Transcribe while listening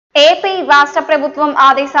AP రాష్ట్ర ప్రభుత్వం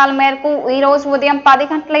ఆదేశాల మేరకు ఈ రోజు ఉదయం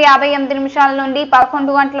 10:58 నుండి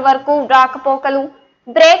 11 గంటల వరకు రాకపోకలు,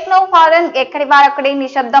 బ్రేక్ నో హారన్, ఎక్కడి వారక్కడే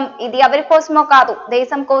నిశ్శబ్దం. ఇది ఎవరి కోసమో కాదు,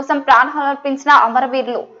 దేశం కోసం ప్రాణాలర్పించిన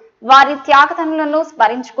అమరవీరులు వారి త్యాగతనులను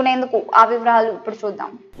స్మరించుకునేందుకు. ఆ వివరాలు ఇప్పుడు చూద్దాం.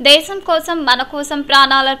 దేశం కోసం మన కోసం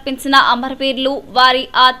ప్రాణాలర్పించిన అమరవీరులు వారి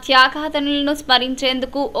ఆ త్యాగతనులను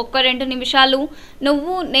స్మరించేందుకు ఒక్క 2 నిమిషాలు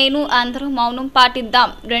నువ్వు నేను అందరూ మౌనం పాటిద్దాం.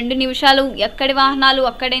 2 నిమిషాలు ఎక్కడి వాహనాలు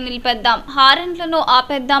అక్కడే నిలిపేద్దాం, హారన్లను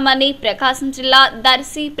ఆపేద్దామని ప్రకాశం జిల్లా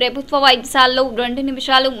దర్శి ప్రభుత్వ వైద్యశాలలో 2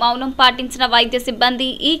 నిమిషాలు మౌనం పాటించిన వైద్య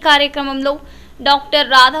సిబ్బంది. ఈ కార్యక్రమంలో డాక్టర్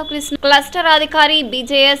రాధాకృష్ణ, క్లస్టర్ అధికారి,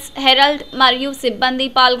 బీజేఎస్, హెరాల్డ్ మరియు సిబ్బంది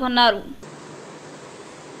పాల్గొన్నారు.